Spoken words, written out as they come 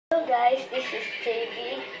guys, this is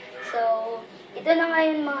JB. So, ito na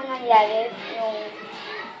ngayon mga nangyari, yung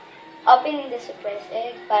opening the surprise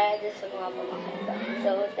egg para sa mga pumakanta.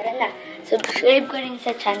 So, tara na. Subscribe ko rin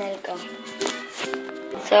sa channel ko.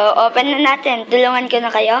 So, open na natin. Tulungan ko na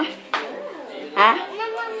kayo? Ha?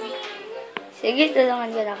 Sige,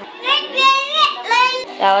 tulungan ko na kayo.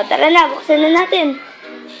 So, tara na. Buksan na natin.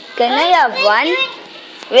 Can I have one?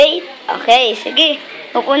 Wait. Okay, sige.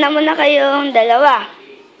 Upo na muna kayong dalawa.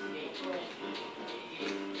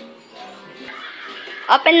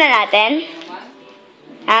 Open na natin.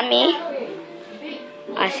 Ami?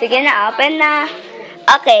 Sige na, open na.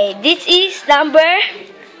 Okay, this is number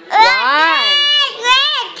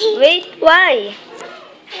 1. Wait, why?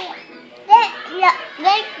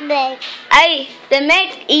 Ay, the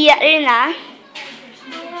make iya rin ha.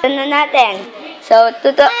 Ano natin? So,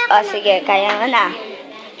 sige, kaya mo na.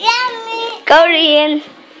 Korean.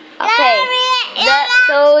 Okay.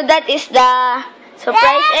 So, that is the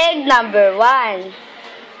surprise egg number 1.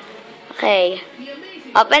 Okay.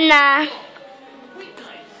 Open na.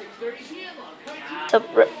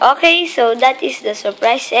 Okay, so that is the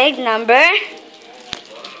surprise egg number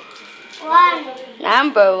 1.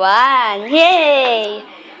 Number 1. Yay!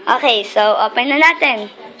 Okay, so open na natin.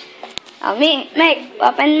 Meg,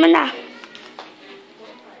 open mo na.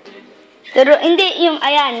 Pero hindi yung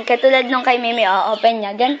ayan, katulad nung kay Mimi, open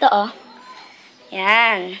niya. Ganito,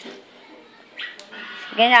 Yan.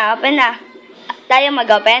 Sige na, open na. Tayo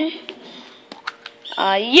mag-open?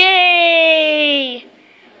 Yay!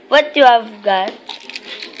 What you have got?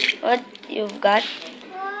 What you've got?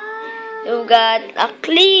 You've got a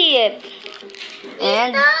clip.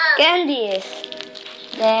 And candies.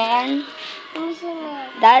 Then,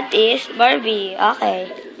 that is Barbie. Okay.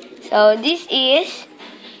 So, this is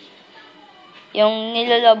yung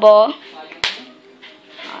nilolobo.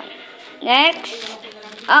 Next.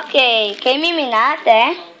 Okay. Kay Mimi na,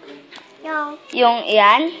 ate. Yung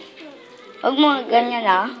iyan. Huwag mo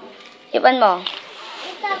ganyan, Ipan mo.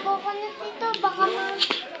 Itago ko na dito. Baka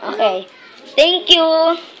Okay. Thank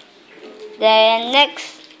you. Then,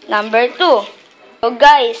 next. Number 2. So,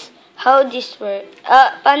 guys, how this work?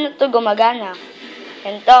 Paano to gumagana?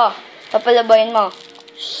 Ganito. Papalaboyin mo.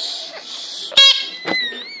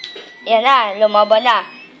 Yan na, lumabo na.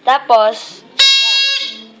 Tapos,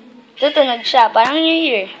 tutunog siya. Parang New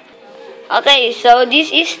Year. Okay, so this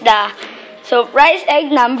is the surprise egg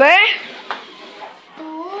number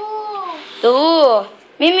 2.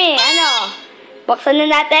 Mimi, buksan na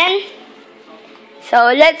natin. So,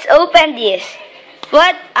 let's open this.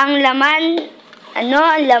 What ang laman? Ang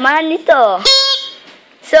laman nito?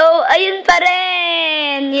 So, ayun pa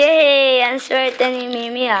rin. Yay! Ang swerte ni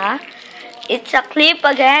Mimi, It's a clip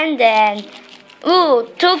again, then 2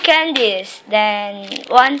 candies, then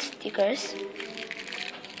 1 stickers.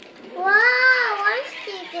 Wow! 1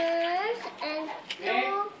 stickers and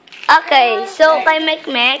 2. Okay, so kay Mek,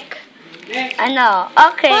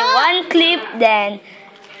 okay, 1 clip, then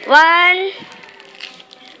 1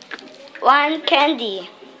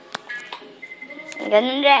 candy.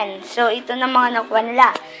 Ganun rin. So, ito na mga nakuha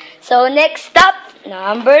nila. So, next up,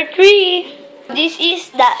 number 3. This is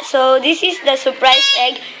the surprise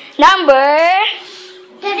egg number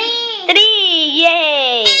 3.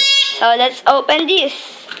 Yay! So, let's open this.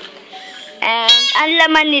 And, ang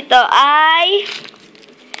laman nito ay,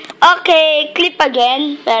 okay, clip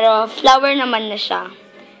again, pero flower naman na siya.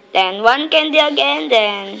 Then, 1 candy again,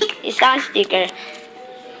 then, isang sticker.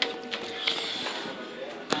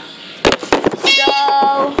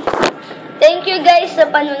 So, thank you guys sa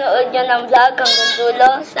panonood nyo ng vlog hanggang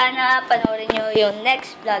dulo. Sana panoorin nyo yung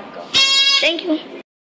next vlog ko. Thank you!